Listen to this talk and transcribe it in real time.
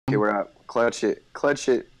Okay, we're up. Clutch it. Clutch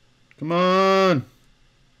it. Come on.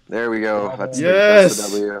 There we go. That's Yes.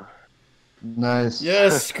 the W. Nice.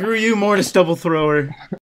 Yes, screw you, Mortis double thrower.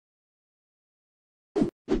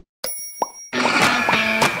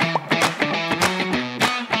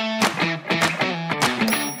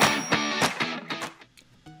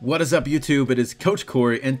 What is up, YouTube? It is Coach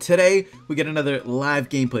Cory, and today we get another live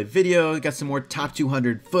gameplay video. We got some more top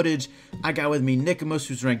 200 footage. I got with me Nicomas,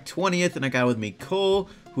 who's ranked 20th, and I got with me Cole,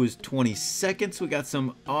 who is 22nd. So we got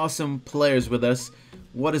some awesome players with us.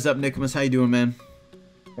 What is up, Nicomas? How you doing, man?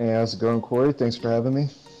 Hey, how's it going, Cory? Thanks for having me.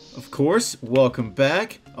 Of course. Welcome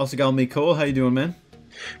back. Also got with me Cole. How you doing, man?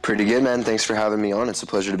 Pretty good, man. Thanks for having me on. It's a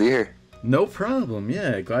pleasure to be here. No problem.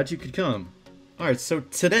 Yeah, glad you could come. All right, so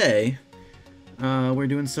today we're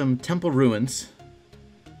doing some temple ruins.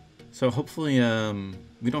 So hopefully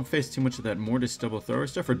we don't face too much of that Mortis double thrower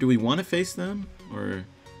stuff, or do we want to face them? Or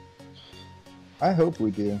I hope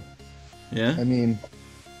we do. yeah? I mean,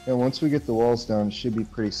 once we get the walls down, it should be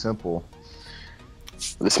pretty simple.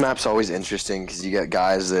 This map's always interesting because you get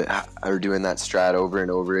guys that are doing that strat over and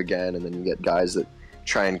over again, and then you get guys that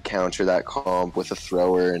try and counter that comp with a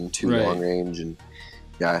thrower and too Right. long range, and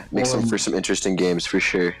yeah, it makes them for some interesting games for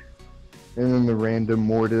sure. And then the random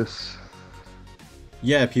Mortis.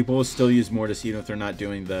 Yeah, people will still use Mortis even if they're not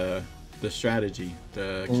doing the strategy,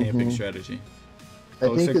 the camping strategy. I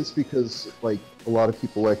Oh, think so- it's because, like, a lot of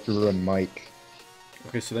people like to run Mike,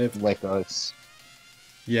 Okay, so they have like us.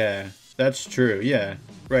 yeah, that's true. Yeah,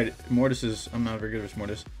 right. Mortis is I'm not very good with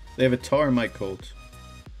Mortis. They have a Tara Mike Colt.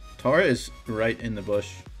 Tara is right in the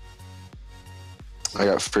bush. I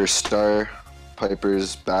got first star,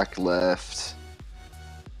 Piper's back left.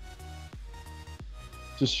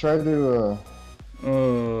 Just try to,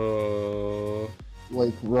 Oh.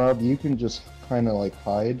 like, Rob, you can just kind of, like,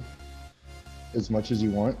 hide as much as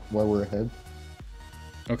you want while we're ahead.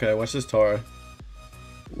 Okay, watch this Tara.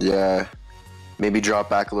 Yeah, maybe drop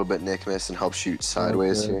back a little bit, Nicomas, and help shoot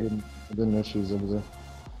sideways Okay, here. I didn't know she was over there.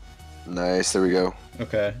 Nice, there we go.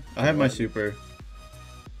 Okay, I have my super.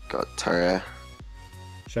 Got Tara.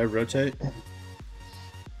 Should I rotate?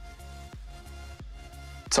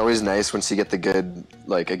 It's always nice once you get the good,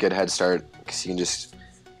 like a good head start, because you can just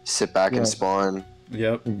sit back Yeah. and spawn.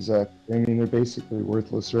 Yep. Exactly. I mean, they're basically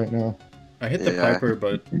worthless right now. I hit the Yeah. Piper,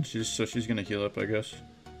 but she's gonna heal up, I guess.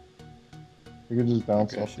 You can just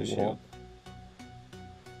bounce Okay, off the she's wall.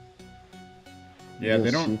 Yeah, they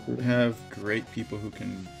Yes, don't super. have great people who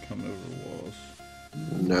can come over walls.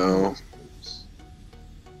 No.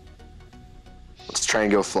 Let's try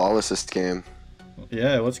and go flawless this game.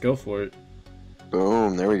 Yeah, let's go for it.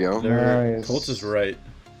 Boom, there we go. Their Nice. Colt is right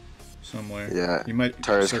somewhere. Yeah, You might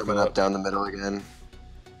Tara's circle coming up down the middle again.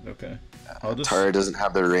 Okay. I'll just Tara doesn't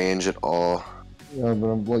have the range at all. Yeah, but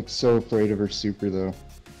I'm like so afraid of her super though.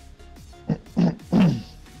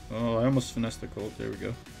 Oh, I almost finessed the Colt. There we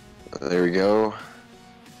go. There we go.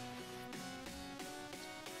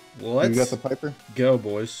 Well, let's You got the Piper? go,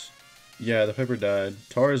 boys. Yeah, the Piper died.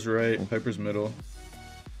 Tara's right, Piper's middle.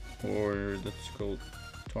 Or that's Colt.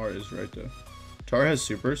 Tara is right though. Tara has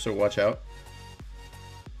super, so watch out.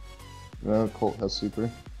 No, Colt has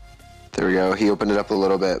super. There we go. He opened it up a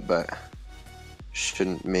little bit, but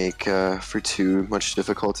shouldn't make for too much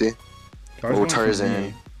difficulty. Tara's Oh, going Tara's for in.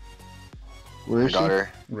 me. Where I is she? got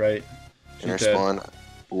her Right. in her She's dead. spawn.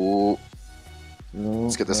 Ooh, No,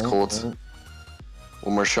 Let's get this no, Colt. no.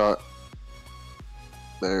 one more shot.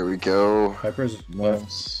 There we go. Piper's left.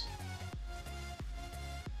 Nice.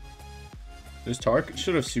 This Tara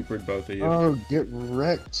should have supered both of you. Oh, get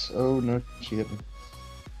wrecked. Oh no, she hit me.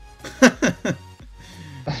 I Take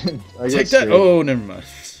that! got scared. Oh, never mind.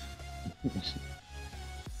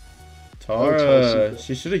 Tara Tara, super.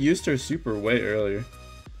 she should have used her super way earlier.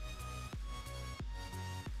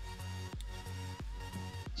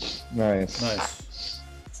 Nice. Nice.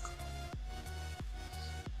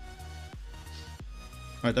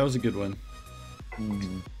 Alright, that was a good one.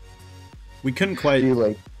 Mm. We couldn't quite You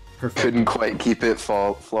like perfect. Couldn't quite keep it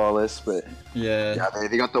flawless, but Yeah. yeah,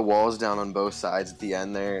 they got the walls down on both sides at the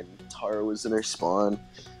end there, and Tara was in her spawn,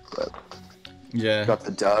 but Yeah. got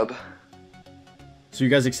the dub. So you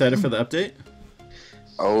guys excited for the update?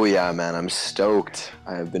 Oh yeah, man, I'm stoked.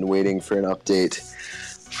 I've been waiting for an update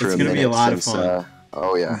for It's a gonna minute be a lot of since, fun.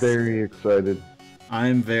 oh yeah, very excited.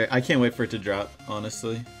 I can't wait for it to drop,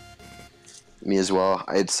 honestly. me as well.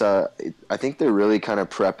 I think they're really kind of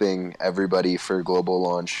prepping everybody for global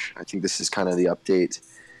launch. I think this is kind of the update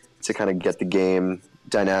to kind of get the game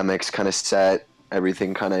dynamics kind of set,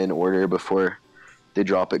 everything kind of in order before they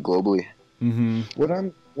drop it globally. Mm-hmm.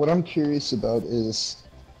 What I'm curious about is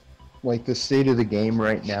like the state of the game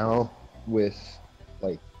right now with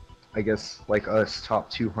like I guess, like us, top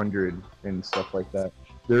 200 and stuff like that,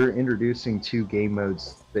 they're introducing 2 game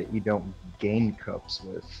modes that you don't gain cups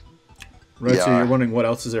with. Right, so you're Yeah. wondering what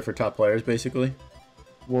else is there for top players, basically?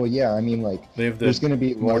 Well, yeah, I mean, like, They have the there's going to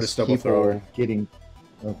be Mortis less double people thrower. getting.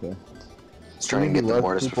 Okay. Let's try and get the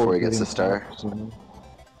Mortis before he gets the star.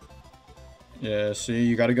 Yeah, see,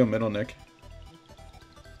 you gotta go middle, Nick.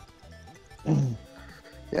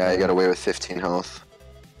 Yeah, I got away with 15 health.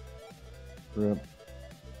 Rip.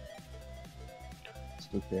 It's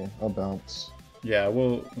okay. I'll bounce. Yeah,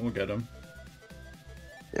 we'll get him.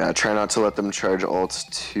 Yeah, try not to let them charge ults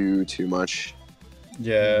too much.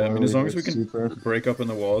 Yeah, I mean, as long as we can Super. break up in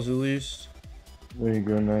the walls at least. There you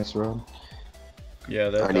go, nice Rob. Yeah,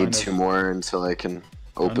 that I need 2 more until I can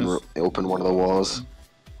open one of the walls.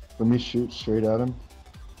 Let me shoot straight at him.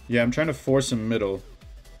 Yeah, I'm trying to force him middle.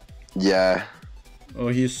 Yeah, Oh,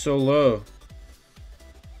 he's so low.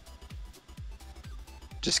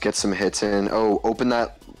 just get some hits in. Oh, open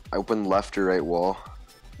left or right wall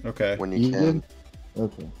Okay. when you can.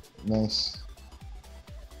 Okay, nice.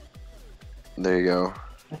 There you go.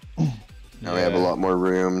 Now we have a lot more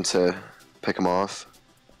room to pick them off.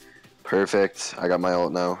 Perfect. I got my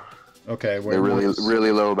ult now. Okay, They're where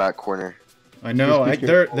really low back corner. I know, Just be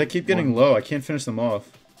they keep getting low. I can't finish them off.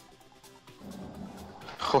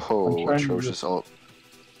 Oh, trying to atrocious ult.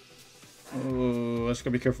 Oh, let's go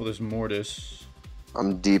be careful. There's Mortis.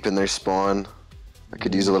 I'm deep in their spawn. I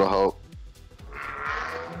could use a little help.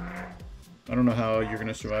 I don't know how you're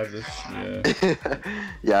gonna survive this. Yeah.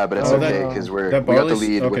 Yeah, but it's Oh, okay because we got the Barley's-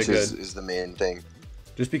 lead, okay, which good. is the main thing.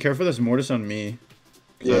 Just be careful. There's Mortis on me.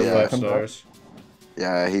 'Cause I Yeah, have yeah. 5 Come stars.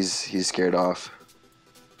 Yeah, he's scared off.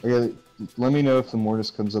 Okay, let me know if the Mortis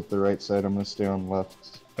comes up the right side. I'm gonna stay on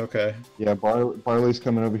left. Okay. Yeah, Barley's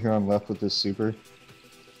coming over here on left with his super.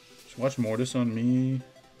 Just watch Mortis on me.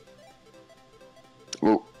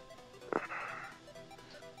 Whoa.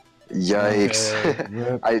 Yikes.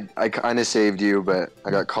 Rip. I kind of saved you, but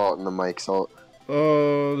I got caught in the mic salt.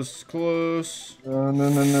 Oh, this is close.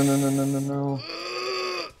 No.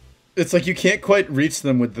 It's like you can't quite reach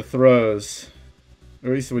them with the throws. Or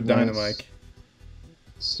at least with Nice. Dynamite.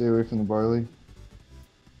 Stay away from the Barley.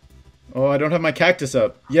 Oh, I don't have my cactus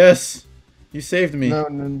up. Yes! You saved me.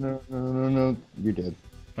 No. You're dead.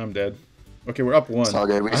 I'm dead. Okay, we're up 1. It's all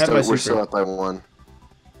good. I have my We're super. still up by 1.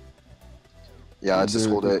 Yeah, let's just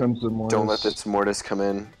hold Here it. comes the Mortis. Don't let this Mortis come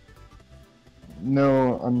in.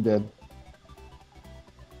 No, I'm dead.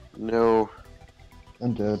 No.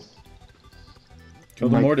 I'm dead. Kill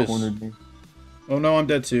the Mike Mortis. cornered me. Oh no, I'm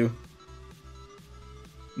dead too.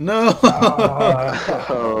 No!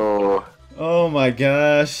 Oh. Oh my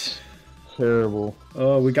gosh. Terrible.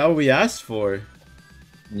 Oh, we got what we asked for.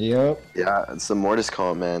 Yep. Yeah, it's the Mortis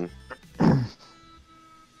call, man.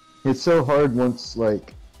 It's so hard once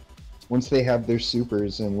they have their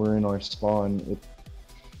supers and we're in our spawn.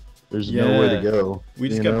 There's nowhere to go. We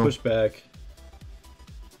just you got know? pushed back.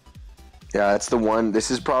 Yeah, it's the one. This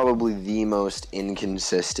is probably the most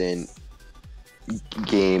inconsistent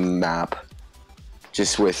game map.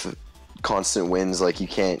 Just with constant wins, like you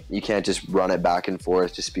can't just run it back and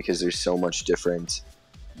forth just because there's so much different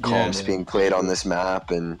comps man. being played on this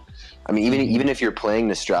map. And I mean, even if you're playing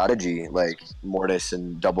the strategy like Mortis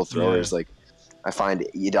and double throwers, like I find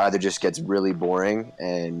it either just gets really boring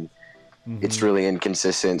and it's really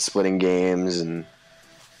inconsistent, splitting games and.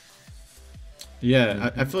 Yeah,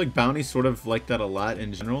 I feel like Bounty's sort of like that a lot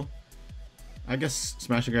in general. I guess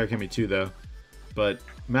Smash and Grab can be too, though. But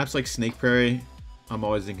maps like Snake Prairie, I'm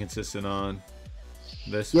always inconsistent on.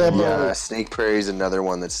 This Yeah, one. but- Yeah, Snake Prairie is another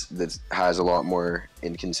one that has a lot more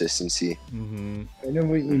inconsistency. I know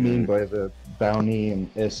what you mean by the bounty and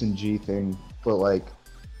S&G thing, but like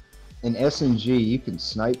in S&G you can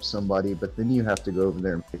snipe somebody, but then you have to go over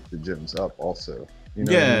there and pick the gems up also. You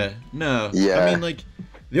know what I Yeah, mean? no. Yeah. I mean, like,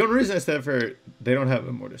 the only reason I said for they don't have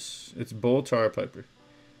a Mortis. It's Bull, Tara, Piper.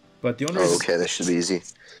 But the only Oh, reason. okay, that should be easy.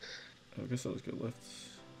 I guess I'll just go left.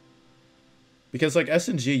 Because, like,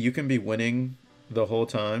 S&G, you can be winning the whole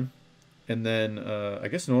time. And then, I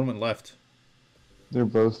guess Norman left. They're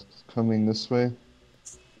both coming this way.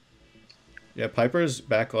 Yeah, Piper's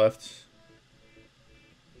back left.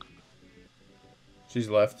 She's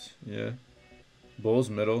left, yeah. Bull's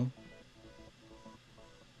middle.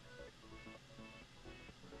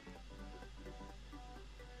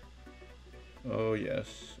 Oh, yes.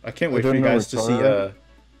 I can't wait for you guys to see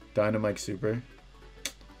Dynamite Super.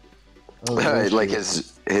 Oh, Like shit.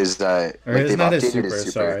 his Or like his, they've not his updated super, his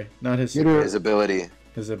super, sorry. Not his Get super. her- his ability.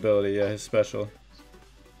 His ability, yeah, his special.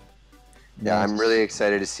 Yeah, I'm really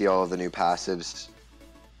excited to see all of the new passives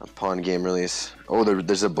upon game release. Oh,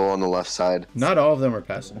 there's a bull on the left side. Not all of them are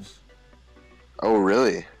passives. Oh,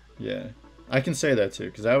 really? Yeah. I can say that too,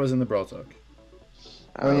 because I was in the Brawl Talk.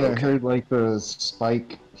 Oh yeah, I Okay. heard like the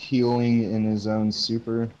Spike healing in his own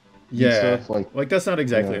super and Yeah. stuff. Like, Like, that's not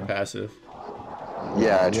exactly a yeah, passive.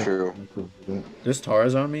 Yeah, yeah, true. There's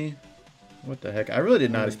Tara's on me? What the heck? I really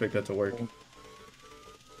did not yeah. expect that to work.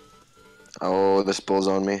 Oh, this bull's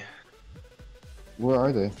on me. Where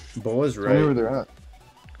are they? Bull is Tell me where right. they're at.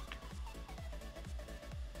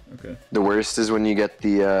 Okay. The worst is when you get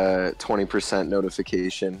the 20%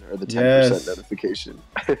 notification or the 10% Yes. notification.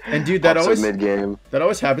 And dude, that Pops up always mid-game. that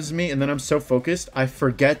always happens to me, and then I'm so focused, I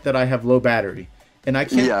forget that I have low battery. And I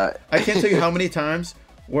can't Yeah. tell you how many times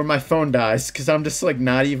where my phone dies because I'm just like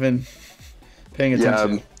not even paying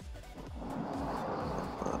attention. Yeah.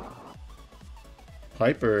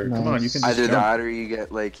 Piper, come on, you can just Either jump. that or you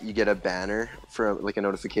get a banner from like a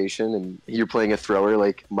notification and you're playing a thrower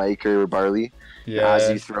like Mike or Barley. Yeah. As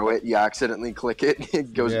you throw it, you accidentally click it.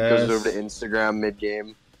 It goes over to Instagram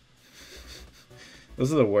mid-game.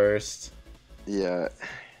 Those are the worst. Yeah.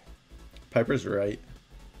 Piper's right.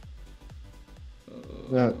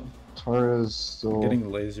 Yeah, Tara's still. I'm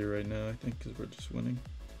getting lazy right now, I think, because we're just winning.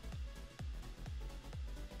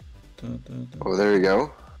 Dun, dun, dun. Oh, there you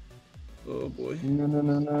go. Oh boy.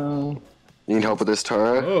 No. You need help with this,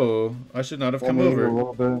 Tara? Oh, I should not have come Maybe a over.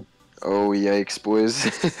 little bit. Oh, yikes, boys.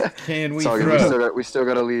 Can we It's all good. throw? We still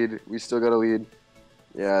got a lead. We still got a lead.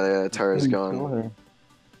 Yeah, Tara's Kill gone. her.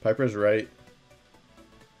 Piper's right.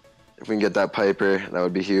 If we can get that Piper, that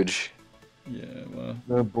would be huge. Yeah, well.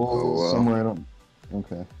 The bull Oh, wow. somewhere. I don't.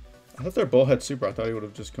 Okay. I thought their bull had super. I thought he would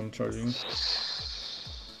have just come charging.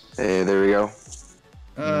 Hey, there we go.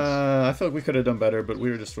 I feel like we could have done better, but we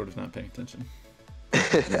were just sort of not paying attention.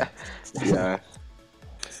 Yeah.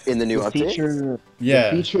 In the new The update? feature, Yeah.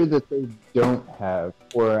 the feature that they don't have,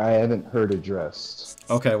 or I haven't heard addressed,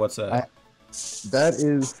 Okay, what's that? that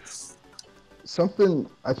is something.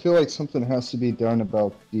 I feel like something has to be done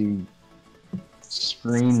about the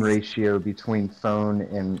screen ratio between phone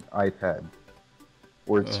and iPad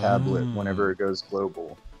or tablet whenever it goes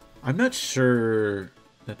global. I'm not sure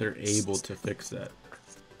that they're able to fix that.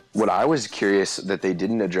 What I was curious that they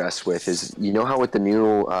didn't address with is, you know how with the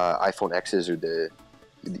new iPhone X's or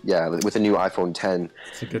with the new iPhone 10,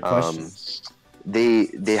 It's a good question.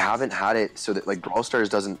 they haven't had it so that like Brawl Stars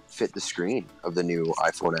doesn't fit the screen of the new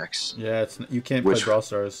iPhone X. Yeah, you can't play Brawl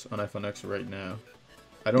Stars on iPhone X right now.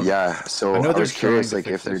 I don't. Yeah, so I know I they're was curious trying to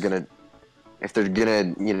like fix if they're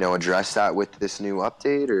gonna address that with this new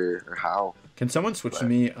update or how. Can someone switch to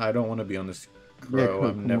me? I don't want to be on this crow. cool,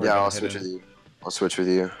 I'm never. Yeah, gonna I'll hit switch him. with you. I'll switch with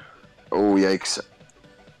you. Oh yikes!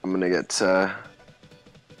 I'm gonna get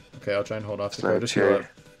Okay, I'll try and hold off the crow. sniped Just heal here. up.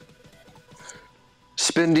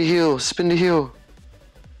 Spin to heal. Spin to heal.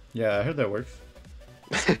 Yeah, I heard that works.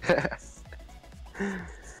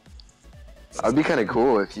 That'd be kind of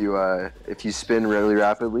cool if you spin really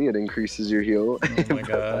rapidly, it increases your heal. Oh my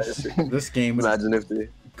gosh, this game Imagine if they.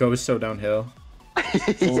 goes so downhill.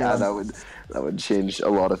 Yeah, that would change a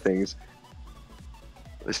lot of things.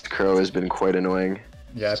 This crow has been quite annoying.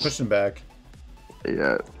 Yeah, I pushed him back.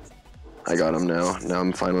 Yeah, I got him now. Now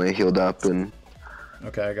I'm finally healed up and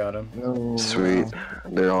Okay, I got him. No, sweet.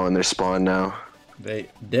 They're all in their spawn now. They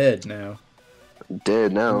dead now.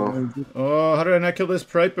 Dead now. Oh, how did I not kill this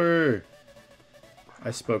Piper? I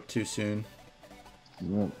spoke too soon.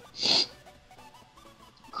 Yeah.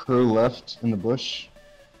 Crow left in the bush.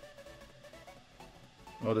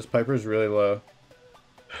 Oh, this Piper's really low.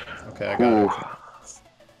 Okay, I got Ooh, it.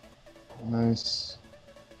 Nice.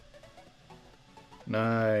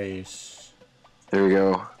 Nice. there we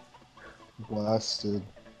go. Blasted.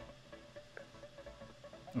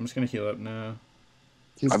 I'm just gonna heal up now.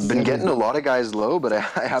 I've been getting a lot of guys low, but I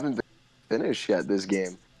haven't been finished yet this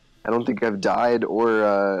game. I don't think I've died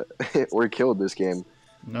or or killed this game.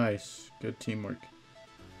 Nice. Good teamwork.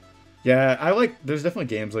 Yeah, there's definitely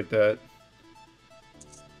games like that.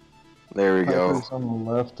 There we go. Piper's on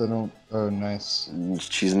the left. I don't. Oh, nice.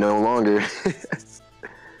 She's no longer.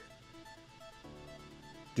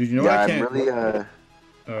 Dude, you know Yeah, what I I'm can't... really Oh,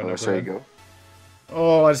 Oh, no, sorry, go ahead. go.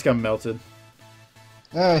 Oh, I just got melted.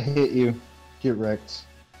 I hit you. Get wrecked.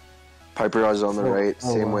 Piper was on the right.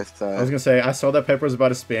 Oh, Same wow. with. I was gonna say, I saw that Piper was about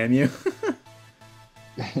to spam you.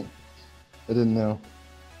 I didn't know.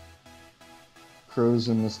 Crow's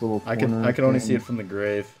in this little corner. I can only see it from the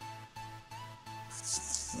grave.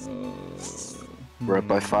 We're up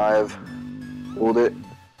by 5. Hold it.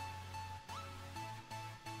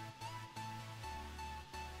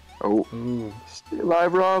 Oh, Ooh, stay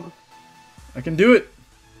alive, Rob. I can do it.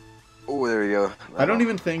 Oh, there we go. I don't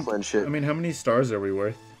even think. Clinch it. I mean, how many stars are we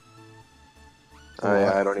worth?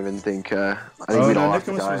 I don't even think. I think Oh we'd no, all have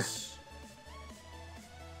to Nicholas die. was.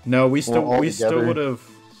 No, we all still together. would have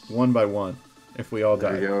won by 1 if we all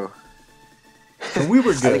There died. you go. So we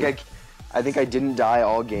were good. I think I didn't die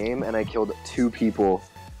all game, and I killed 2 people,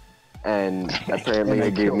 and apparently And I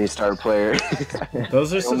it gave me killed- star player.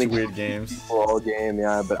 Those are I such only weird killed games. people all game,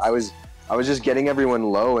 yeah. But I was just getting everyone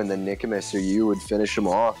low, and then Nicomas or you would finish them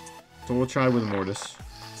off. So we'll try with Mortis.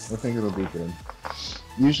 I think it'll be good.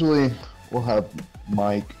 Usually, we'll have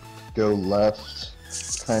Mike go left,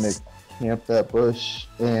 kind of camp that bush,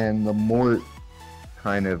 and the Mort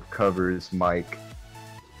kind of covers Mike,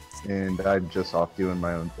 and I'm just off doing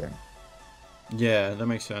my own thing. Yeah, that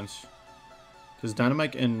makes sense. Because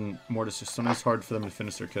Dynamite and Mortis, it's sometimes hard for them to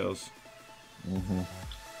finish their kills. Mm-hmm.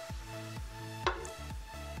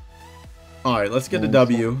 Alright, let's get a Yeah,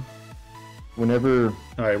 W. Whenever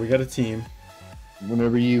Alright, we got a team.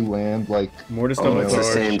 you land, like, Mortis Oh, double It's the no.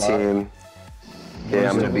 thrower. same Shot. team. Yeah,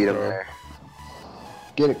 I'm gonna beat him there.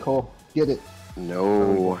 get it, Cole, get it.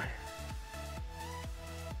 No.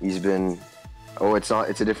 He's been. Oh, it's not.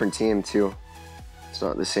 It's a different team too. It's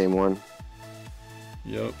not the same one.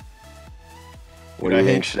 Yep. What Dude, do I you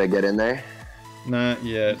think? hate- Should I get in there? Not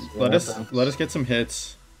yet. Yeah, Let us thanks. get some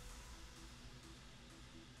hits.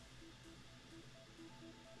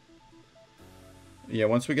 Yeah,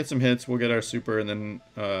 once we get some hits, we'll get our super, and then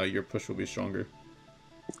your push will be stronger.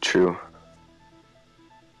 True.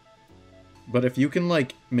 But if you can,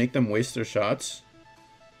 like, make them waste their shots,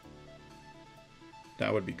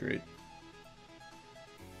 that would be great.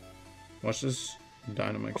 Watch this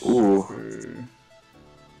Dynamite Ooh. super.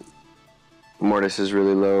 Mortis is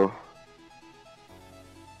really low.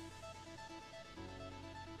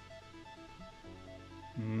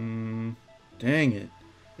 Dang it.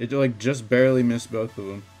 It, like, just barely missed both of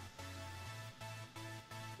them.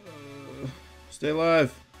 Stay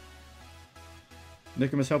alive.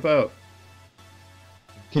 Nicomas, help out.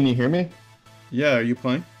 Can you hear me? Yeah, are you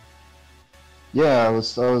playing? Yeah, I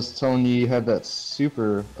was telling you had that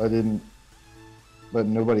super. I didn't, but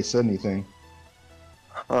nobody said anything.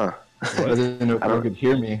 Huh. I didn't know if I you don't- could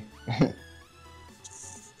hear me.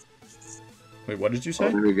 Wait, what did you Oh,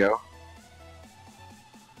 say? there we go.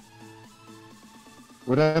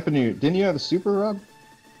 What happened to you? Didn't you have a super, Rob?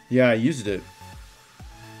 Yeah, I used it.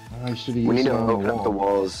 Oh, I should have used We need it to on the open up the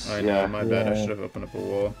wall. walls. I know, Yeah. my bad. I Yeah. should have opened up a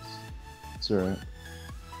wall. It's alright.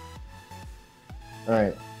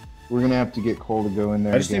 Alright. We're gonna have to get Cole to go in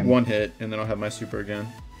there I just again. need one hit, and then I'll have my super again.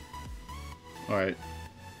 Alright.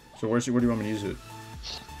 So where do you want me to use it?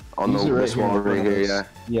 On Use it the right this here in wall front right of here, us.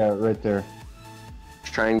 yeah. Yeah, right there.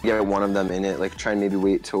 Try and get one of them in it. Like, try and maybe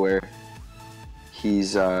wait to where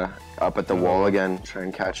he's up at the wall again. Try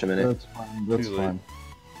and catch him in it. That's fine. That's Too late. fine.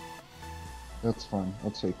 That's fine.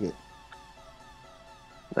 I'll take it.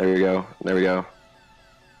 There we go. There we go.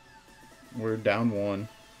 We're down 1.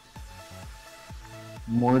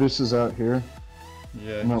 Mortis is out here.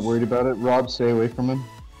 Yeah. I'm not he's- worried about it. Rob, stay away from him.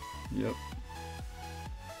 Yep.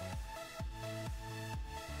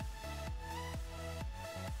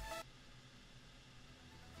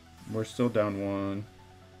 We're still down 1.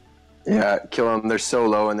 Yeah, kill them. They're so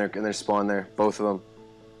low and they're spawn there. Both of them.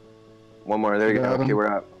 One more. There we go. Got 'em. Okay, we're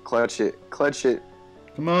up. Clutch it. Clutch it.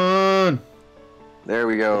 Come on! There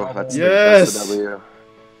we go. Got That's, him. that's Yes! the W.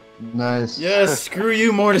 Nice. Yes, screw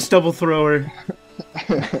you, Mortis double thrower.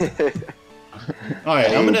 Alright, I I'm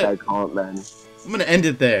hate gonna that comp, man. end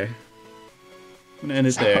it there. I'm gonna end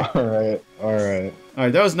it there. Alright. Alright.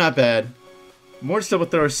 Alright, that was not bad. Mortis double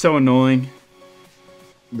thrower is so annoying.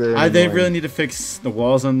 Very They annoying. really need to fix the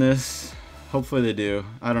walls on this. Hopefully they do.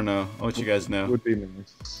 I don't know. I'll let you guys know. Would be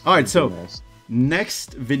nice. Alright, Would so be nice.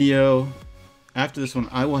 next video, after this one,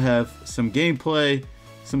 I will have some gameplay,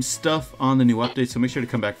 some stuff on the new update, so make sure to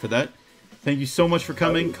come back for that. Thank you so much for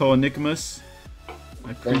coming, Cole and Nicomas.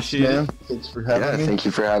 I Thanks, appreciate man. it. Thanks for having Yeah, me. thank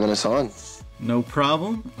you for having us on. No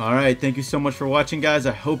problem. Alright, thank you so much for watching, guys.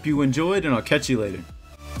 I hope you enjoyed, and I'll catch you later.